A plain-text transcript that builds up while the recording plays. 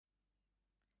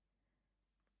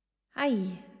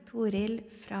Hei, Toril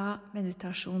fra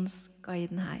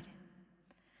Meditasjonsguiden her.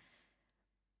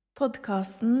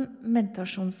 Podcasten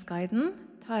Meditasjonsguiden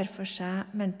tar for seg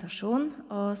meditasjon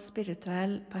og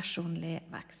spirituell personlig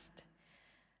vekst.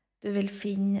 Du vil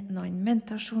finne noen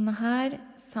meditasjoner her,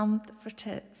 samt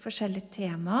forskjellige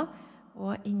tema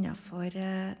og innenfor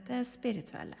det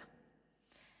spirituelle.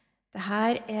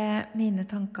 Dette er mine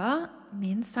tanker,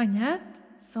 min sannhet,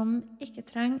 som ikke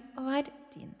trenger å være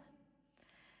din.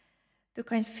 Du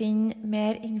kan finne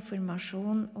mer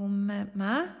informasjon om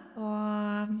meg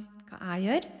og hva jeg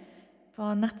gjør på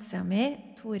nettsida mi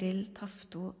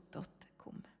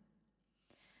toriltafto.com.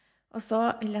 Og så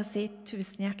vil jeg si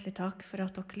tusen hjertelig takk for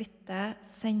at dere lytter,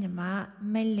 sender meg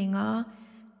meldinger,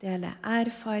 deler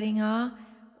erfaringer,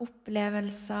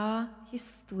 opplevelser,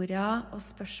 historier og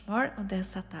spørsmål, og det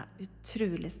setter jeg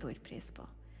utrolig stor pris på.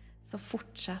 Så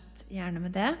fortsett gjerne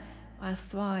med det, og jeg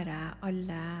svarer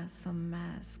alle som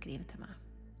skriver til meg.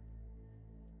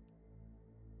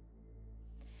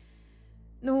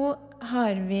 Nå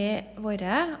har vi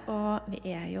vært, og vi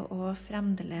er jo også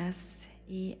fremdeles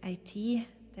i ei tid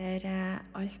der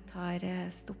alt har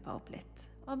stoppet opp litt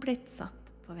og blitt satt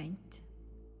på vent.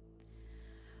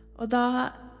 Og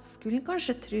da skulle en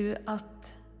kanskje tro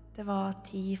at det var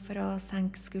tid for å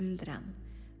senke skuldrene,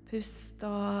 puste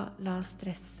og la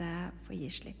stresset få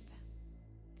gi slipp.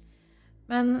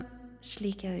 Men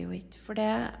slik er det jo ikke, for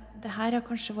det her har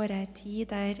kanskje vært en tid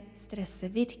der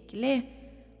stresset virkelig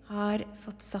har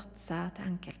fått satt seg til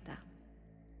enkelte.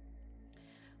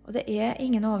 Og det er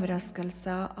ingen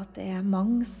overraskelse at det er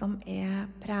mange som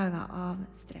er preget av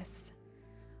stress.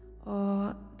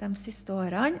 Og de siste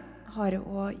årene har jo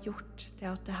også gjort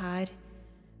til at det her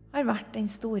har vært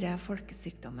den store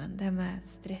folkesykdommen, det med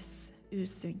stress,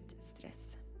 usunt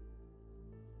stress.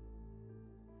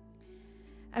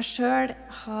 Jeg selv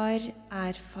har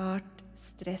erfart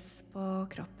stress på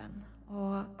kroppen,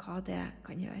 og hva det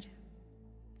kan gjøre.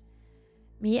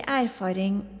 Min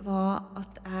erfaring var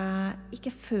at jeg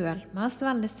ikke følte meg så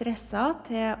veldig stresset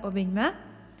til å begynne med.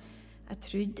 Jeg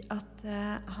trodde at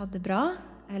jeg hadde det bra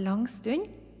en lang stund,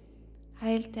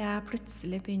 helt til jeg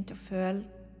plutselig begynte å føle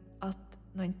at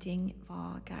noen ting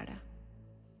var galt.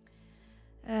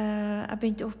 Jeg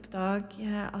begynte å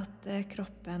oppdage at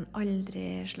kroppen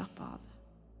aldri slapp av.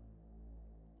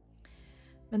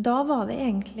 Men da var det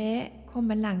egentlig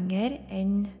kommet lenger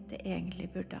enn det egentlig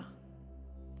burde.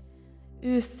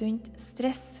 Usunt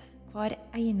stress hver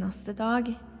eneste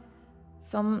dag,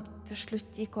 som til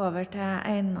slutt gikk over til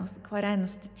hver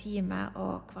eneste time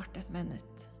og hvert et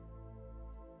minutt.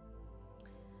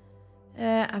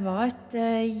 Jeg var et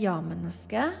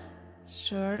ja-menneske,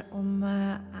 selv om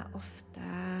jeg ofte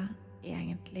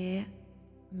egentlig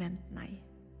mente nei.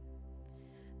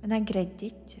 Men jeg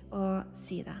greide ikke å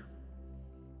si det.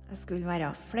 Jeg skulle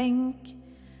være flink,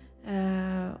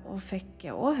 og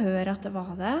fikk også høre at det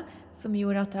var det, som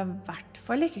gjorde at jeg i hvert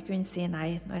fall ikke kunne si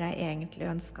nei når jeg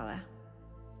egentlig ønsket det.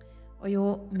 Og jo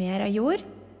mer jeg gjorde,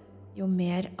 jo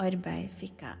mer arbeid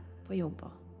fikk jeg på jobb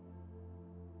også.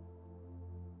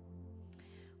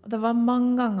 Og det var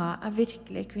mange ganger jeg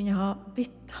virkelig kunne ha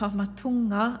byttet av meg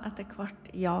tunga etter hvert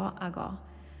ja jeg ga.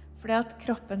 Fordi at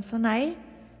kroppen sa nei,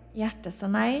 hjertet sa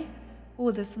nei,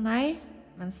 hodet sa nei,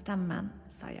 men stemmen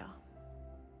sa ja.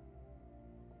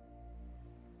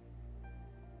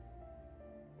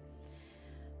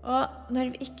 Og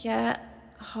når vi ikke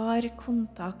har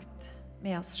kontakt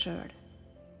med oss selv,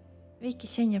 vi ikke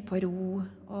kjenner på ro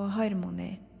og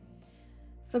harmoni,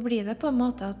 så blir det på en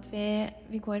måte at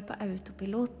vi går på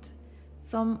autopilot,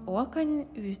 som også kan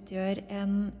utgjøre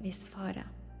en viss fare.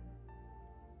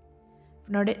 For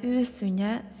når det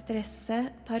usunne stresset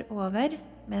tar over,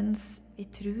 mens vi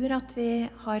tror at vi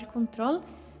har kontroll,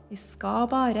 vi skal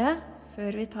bare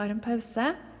før vi tar en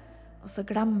pause, og så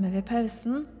glemmer vi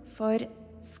pausen, for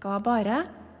skal bare,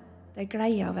 det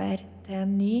gleier over til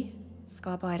en ny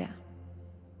skal bare.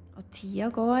 Og tida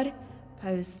går,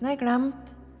 pausen er glemt,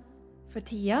 for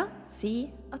tida sier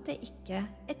at det ikke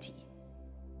er tid.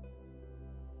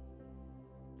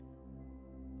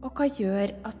 Og hva gjør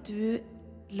at du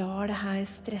lar dette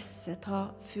stresset ta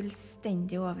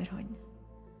fullstendig overhånd?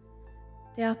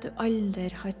 Det at du aldri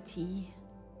har tid.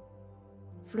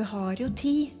 For du har jo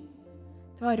tid.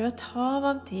 Du har jo et hav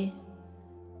av tid.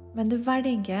 Men du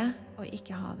velger å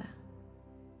ikke ha det.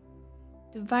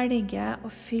 Du velger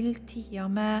å fylle tida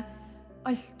med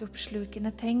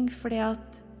altoppslukende ting, fordi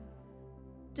at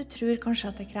du tror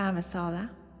kanskje at det kreves av det.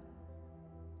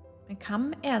 Men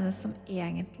hvem er det som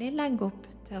egentlig legger opp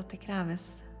til at det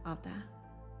kreves av det?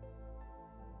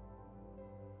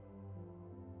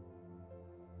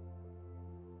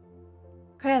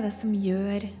 Hva er det som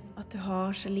gjør at du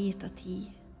har så lite tid.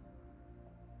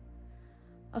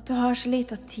 At du har så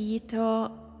lite tid til å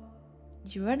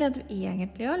gjøre det du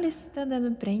egentlig har lyst til, det du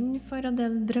brenner for og det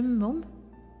du drømmer om.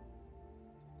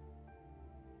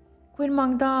 Hvor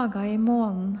mange dager i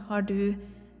måneden har du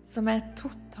som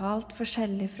totalt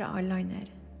forskjellig fra alle andre?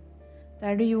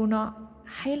 Der du gjorde noe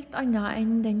helt annet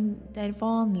enn den der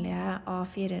vanlige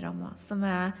A4-ramma, som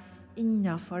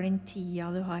innenfor den tida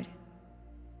du har.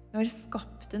 Når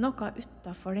skapte du noe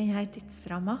utenfor denne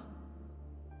tidsramma?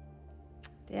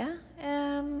 Det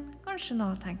kanskje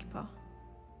noe å tenke på.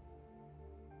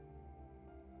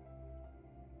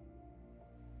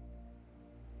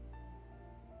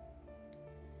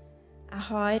 Jeg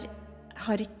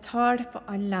har ikke tall på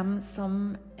alle dem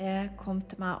som kom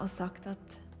til meg og sagt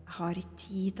at jeg har ikke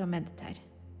tid til å meditere.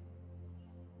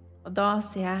 Og da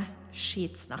sier jeg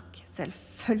skitsnakk.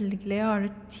 Selvfølgelig har du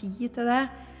tid til det.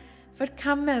 For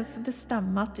hvem det som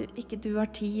bestemmer at du ikke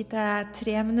har tid til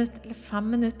 3 minutter eller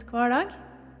 5 minutter hver dag?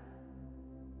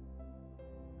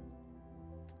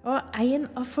 Og en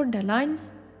av fordelene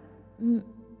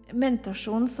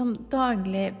meditasjon som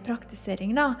daglig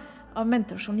praktisering av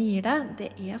meditasjon gir deg,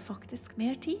 det faktisk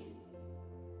mer tid.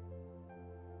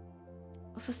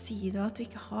 Og så sier du at du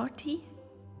ikke har tid.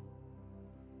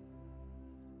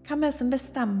 Hvem det som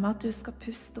bestemmer at du skal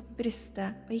puste opp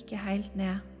brystet og ikke helt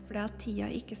ned, fordi at tida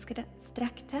ikke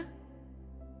strekker til?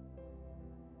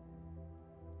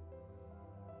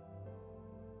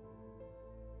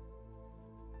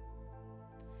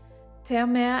 Til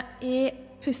og med i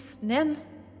pusten din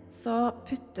så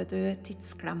putter du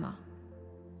tidsklemmer.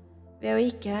 Ved å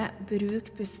ikke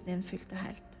bruke pusten din fullt og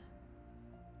helt.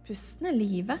 Pusten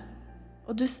livet,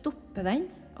 og du stopper den.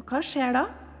 Og hva skjer da?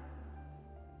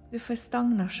 Du får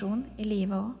stagnasjon i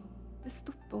livet også. Det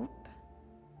stopper opp.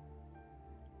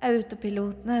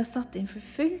 Autopiloten satt inn for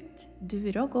fullt,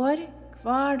 durer og går.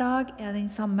 Hver dag den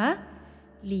samme.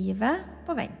 Livet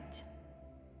på vent.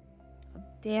 Og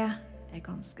det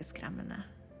ganske skremmende,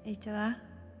 ikke det?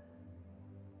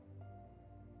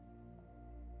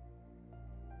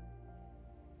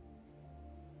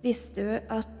 Visste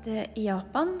du at i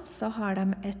Japan så har de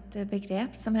et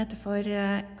begrep som heter for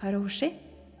karoshi?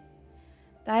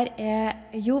 Der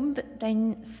jobb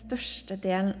den største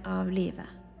delen av livet.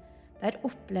 Der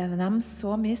opplever de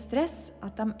så mye stress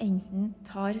at de enten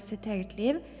tar sitt eget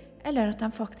liv, eller at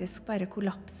de faktisk bare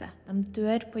kollapser. De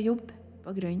dør på jobb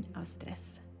på grunn av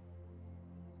stress.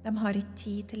 De har ikke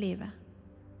tid til livet.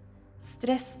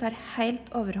 Stress tar helt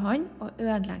overhånd og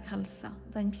ødelegger helsa.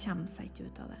 De kommer seg ikke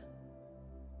ut av det.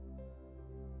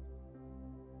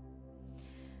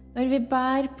 Når vi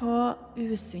bærer på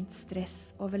usunt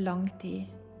stress over lang tid,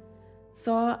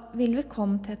 så vil vi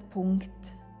komme til et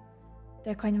punkt.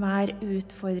 Det kan være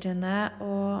utfordrende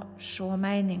å se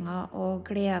meninger og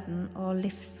gleden og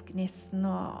livsgnisten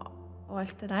og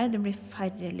alt det der. Det blir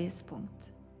færre lyspunkt.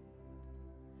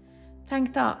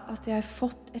 Tenk da at vi har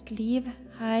fått et liv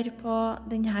her på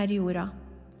denne jorda.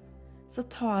 Så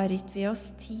tar ikke vi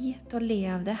oss tid til å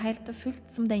leve det helt og fullt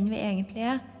som den vi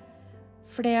egentlig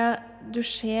Fordi du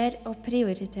ser og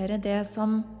prioriterer det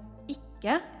som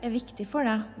ikke viktig for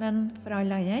deg, men for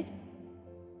alle andre.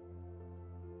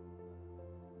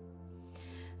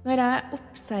 Når jeg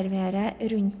observerer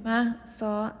rundt meg,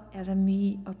 så det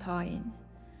mye å ta inn.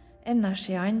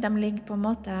 Energiene, de ligger på en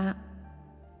måte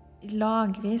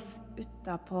lagvis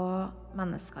utenpå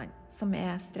menneskene som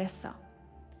stresset.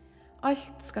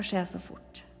 Alt skal skje så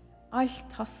fort.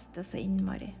 Alt haster så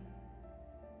innmari.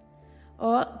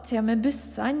 Og til og med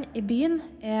bussene i byen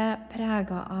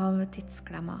preget av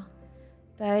tidsklemmer,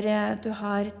 der du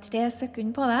har 3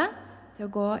 sekunder på deg til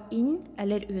å gå inn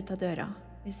eller ut av døra.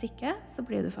 Hvis ikke, så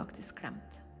blir du faktisk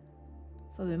glemt.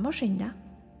 Så du må skynde deg.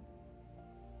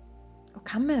 Og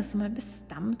hvem det som har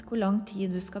bestemt hvor lang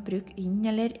tid du skal bruke inn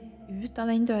eller ut av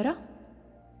den døra?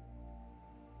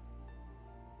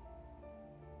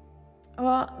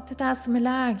 Og til deg som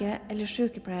lege eller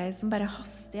sykepleier som bare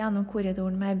haster gjennom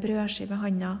korridoren med en brødskive i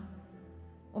hånda,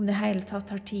 om det hele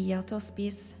tatt har tida til å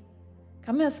spise.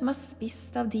 Hvem det som har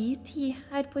spist av de 10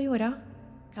 her på jorda?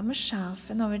 Hvem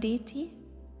sjefen over de 10?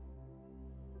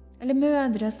 Eller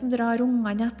mødre som drar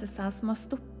ungene etter seg, som har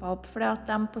stoppet opp fordi at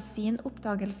de på sin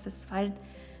oppdagelsesferd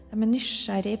de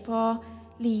nysgjerrig på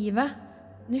livet,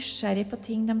 nysgjerrig på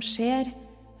ting de ser,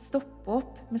 stopper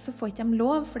opp, men så får ikke de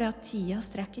lov fordi at tida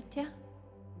strekker ikke til.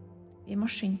 Vi må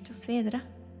skynde oss videre.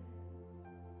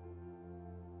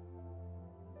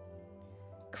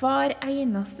 Hver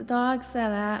eneste dag så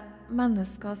det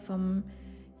mennesker som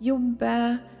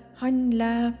jobber,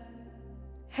 handler,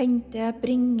 henter,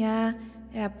 bringer,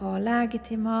 på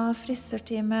legetimer,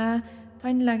 frisørtime,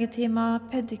 tannlegetimer,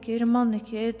 pedikyr,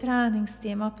 manikyr,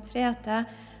 treningstimer på 3T.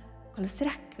 Hvordan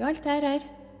rekker vi alt det her?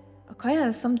 Og hva er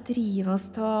det som driver oss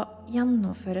til å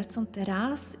gjennomføre et sånt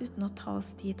race uten å ta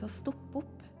oss tid til å stoppe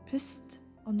opp, puste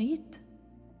og nyte?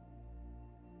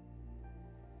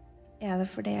 Er det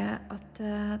fordi at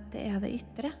det er det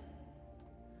ytre?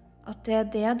 At det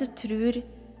er det du tror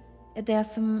er det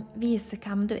som viser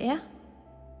hvem du er?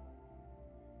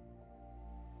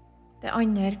 Det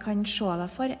andre kan se deg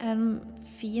for en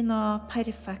fin og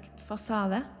perfekt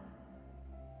fasade.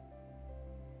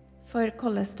 For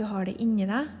hvordan du har det inni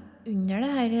deg, under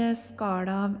det her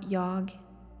skala av jag,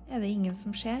 er det ingen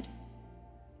som ser.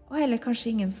 Og heller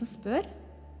kanskje ingen som spør.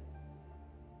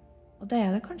 Og da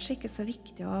er det kanskje ikke så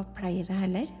viktig å pleie det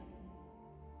heller.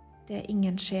 Det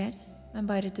ingen ser, men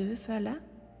bare du føler.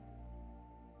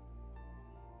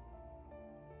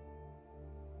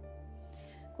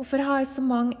 Hvorfor har så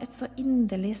mange et så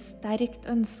inderlig sterkt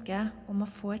ønske om å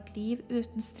få et liv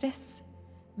uten stress,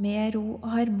 med ro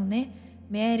og harmoni,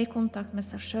 mer i kontakt med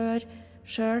seg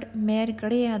selv, mer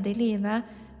glede i livet,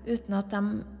 uten at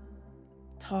de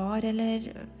tar eller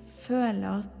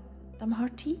føler at de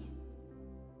har tid?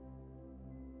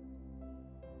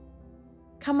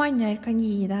 Hvem andre kan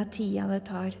gi deg tida det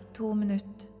tar? 2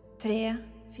 minutter, 3,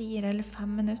 4 eller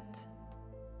 5 minutter?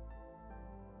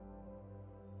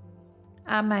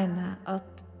 Jeg mener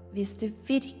at hvis du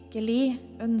virkelig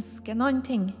ønsker noen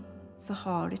ting, så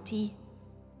har du tid,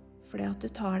 fordi at du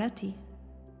tar deg tid.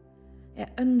 Jeg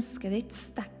ønsker det ikke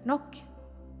sterkt nok.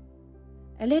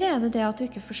 Eller er det det at du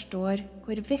ikke forstår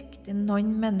hvor viktig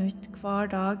noen minutter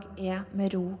hver dag er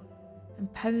med ro,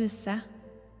 en pause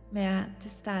med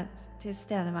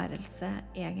tilstedeværelse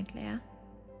egentlig er?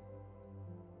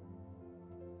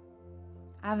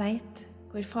 Jeg vet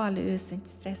hvor farlig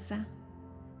usunt stress er,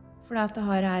 for jeg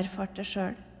har erfart det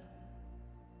selv.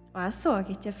 Og jeg så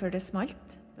ikke før det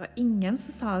smalt. Det var ingen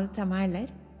som sa det til meg heller.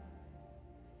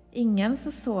 Ingen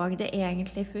som så det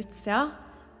egentlig på utsida,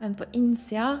 men på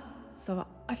innsida så var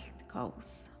alt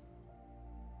kaos.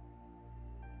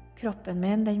 Kroppen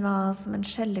min, den var som en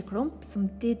skjelleklump som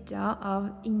dirret av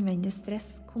innvendig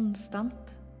stress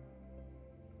konstant.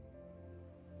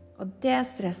 Og det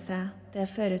stresset, det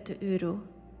fører til uro,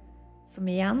 som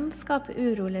igjen skaper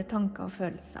urolige tanker og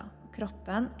følelser.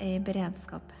 Kroppen er i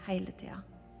beredskap hele tida,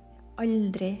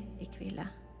 aldri i hvile.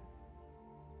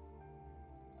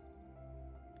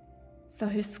 Så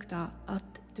husk da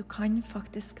at du kan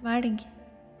faktisk velge.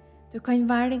 Du kan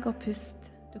velge å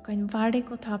puste, du kan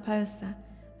velge å ta pause,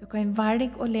 du kan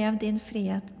velge å leve din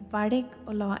frihet, velge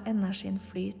å la energien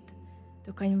flyte.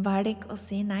 Du kan velge å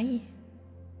si nei.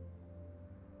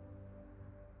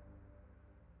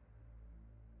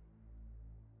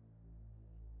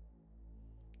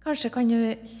 Kanskje kan du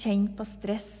kjenne på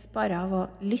stress bare av å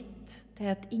lytte til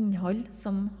et innhold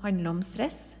som handler om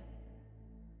stress.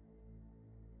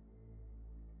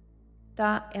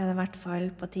 Da er det i hvert fall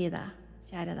på tide,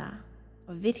 kjære deg,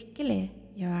 å virkelig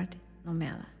gjøre noe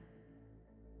med det.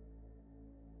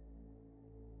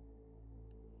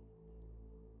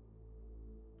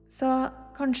 Så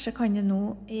kanskje kan du nå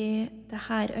i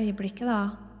dette øyeblikket da,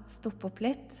 stoppe opp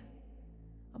litt,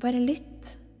 og bare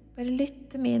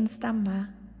lytte til min stemme,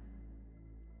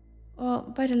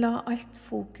 og bare la alt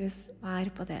fokus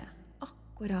være på det,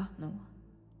 akkurat nå.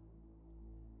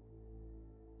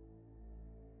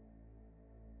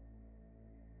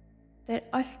 Der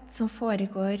alt som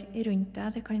foregår rundt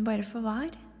deg, det kan bare få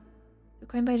være. Du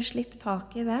kan bare slippe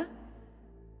tak i det,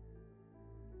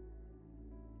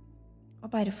 og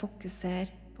bare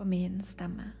fokusere på min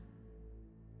stemme.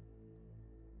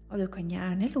 Og du kan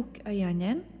gjerne lukke øynene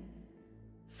dine,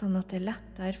 sånn at det er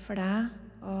lettere for deg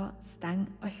å stenge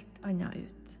alt annet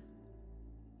ut.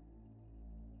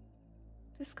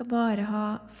 Du skal bare ha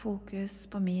fokus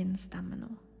på min stemme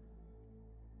nå.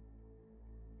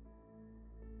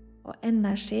 Og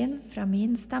energien fra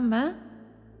min stemme,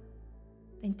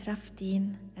 den treffer din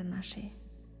energi.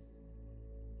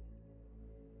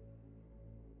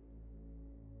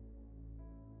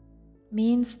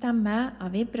 Min stemme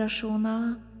av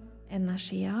vibrasjoner,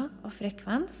 energier og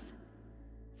frekvens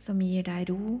som gir deg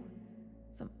ro,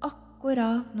 som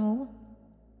akkurat nå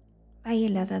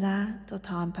veileder deg til å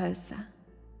ta en pause,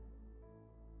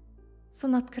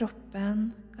 sånn at kroppen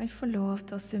kan få lov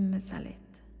til å summe seg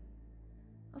litt,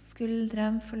 og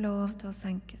skuldrene får lov til å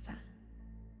senke seg.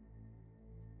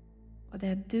 Og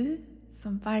det er du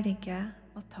som velger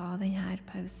å ta denne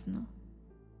pausen nå,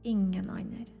 ingen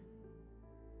andre.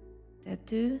 Det er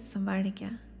du som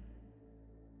velger,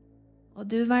 og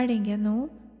du velger nå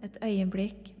et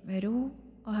øyeblikk med ro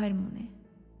og harmoni.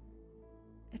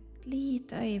 Et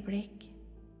lite øyeblikk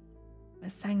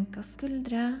med senka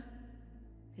skuldre,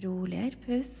 roligere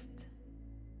pust,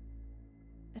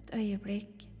 et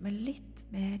øyeblikk med litt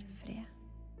mer fred.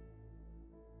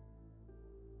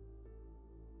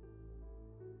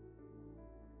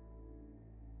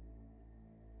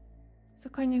 Så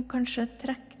kan du kanskje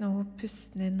trekke nå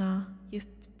pusten din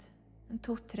dypt,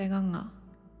 2-3 ganger,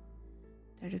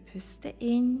 der du puster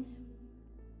inn,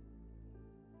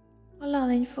 og la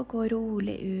den få gå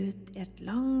rolig ut i et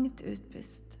langt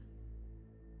utpust.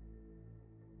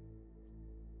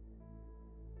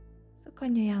 Så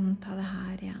kan du gjenta det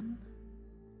her igjen.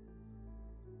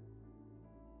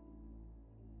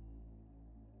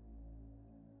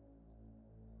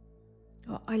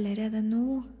 Og allerede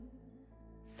nå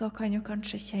så kan du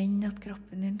kanskje kjenne at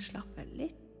kroppen din slapper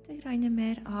litt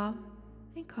mer av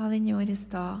enn hva den gjorde i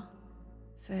stad,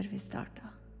 før vi startet.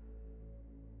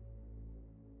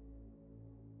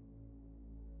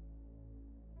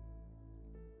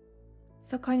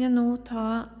 Så kan du nå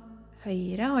ta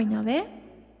høyre hånda di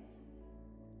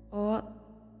og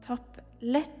tappe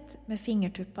lett med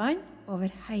fingertuppene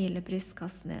over hele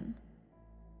brystkassen din,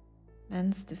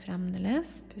 mens du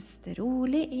fremdeles puster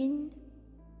rolig inn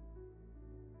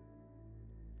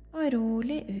og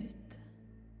rolig ut.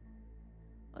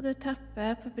 Og du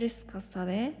tapper på brystkassa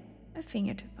di med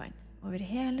fingertuppene over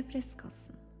hele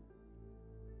brystkassen.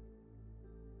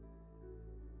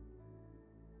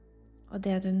 Og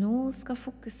det du nå skal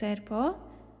fokusere på,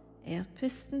 er at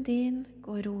pusten din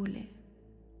går rolig.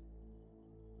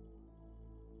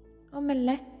 Og med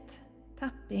lett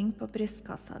tapping på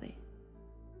brystkassa di.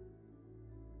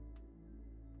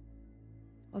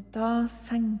 Og da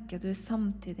senker du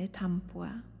samtidig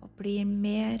tempoet og blir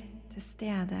mer til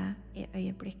stede i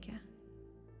øyeblikket,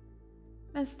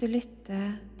 mens du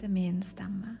lytter til min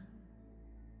stemme.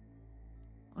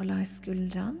 Og lar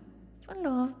skuldrene få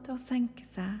lov til å senke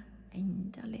seg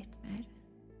enda litt mer.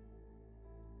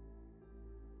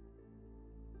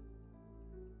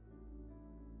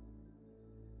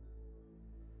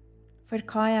 For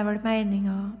hva er vel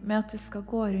meningen med at du skal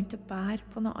gå rundt og bære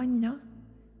på noe annet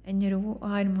enn ro og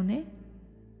harmoni?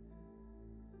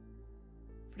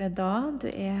 For det er da du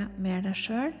er mer deg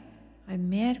selv, har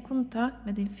mer kontakt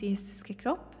med din fysiske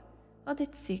kropp og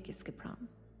ditt psykiske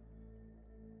plan.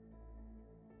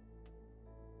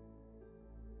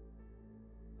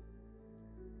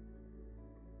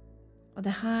 Og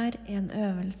det her er en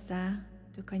øvelse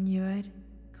du kan gjøre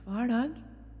hver dag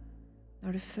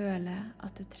når du føler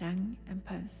at du trenger en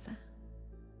pause.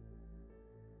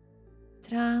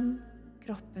 Tren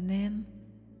kroppen din,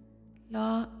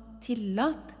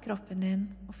 tillat kroppen din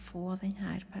å få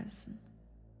denne pausen.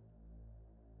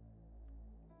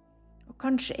 Og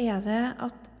kanskje er det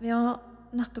at ved å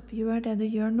nettopp gjøre det du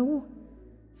gjør nå,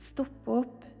 stoppe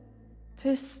opp,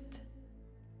 pust,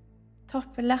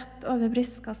 tappe lett over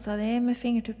brystkassa di med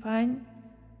fingertuppene,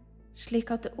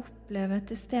 slik at du opplever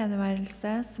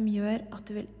tilstedeværelse som gjør at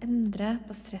du vil endre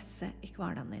på stresset i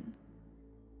hverdagen din.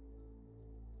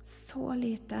 Så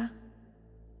lite.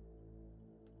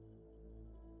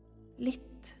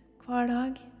 Litt hver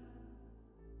dag.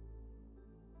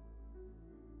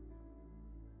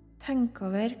 Tenk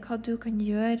over hva du kan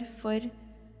gjøre for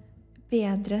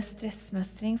bedre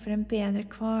stressmestring, for en bedre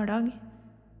hverdag,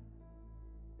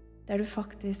 der du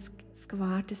faktisk skal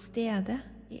være til stede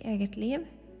i eget liv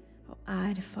og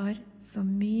erfare så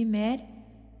mye mer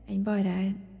enn bare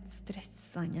en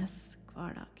stressende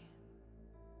hverdag.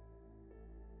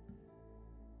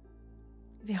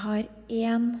 Vi har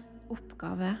én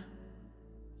oppgave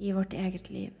i vårt eget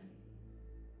liv,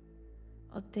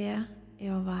 og det er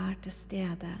å være til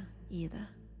stede i det.